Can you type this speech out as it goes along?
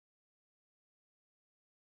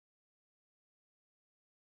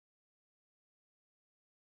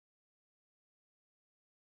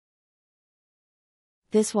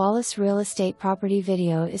This Wallace Real Estate property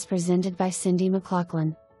video is presented by Cindy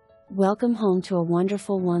McLaughlin. Welcome home to a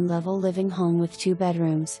wonderful one-level living home with 2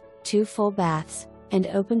 bedrooms, 2 full baths, and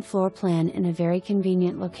open floor plan in a very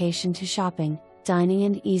convenient location to shopping, dining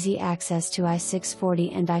and easy access to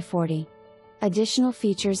I-640 and I-40. Additional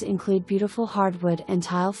features include beautiful hardwood and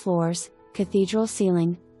tile floors, cathedral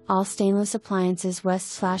ceiling, all stainless appliances,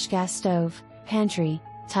 West/gas stove, pantry,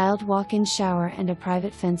 tiled walk-in shower and a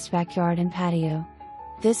private fenced backyard and patio.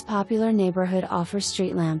 This popular neighborhood offers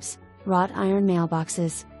street lamps, wrought iron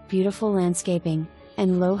mailboxes, beautiful landscaping,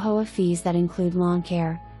 and low HOA fees that include lawn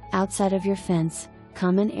care, outside of your fence,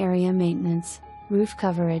 common area maintenance, roof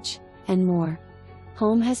coverage, and more.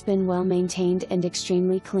 Home has been well maintained and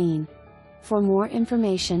extremely clean. For more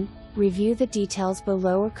information, review the details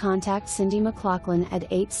below or contact Cindy McLaughlin at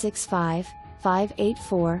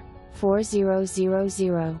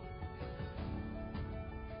 865-584-4000.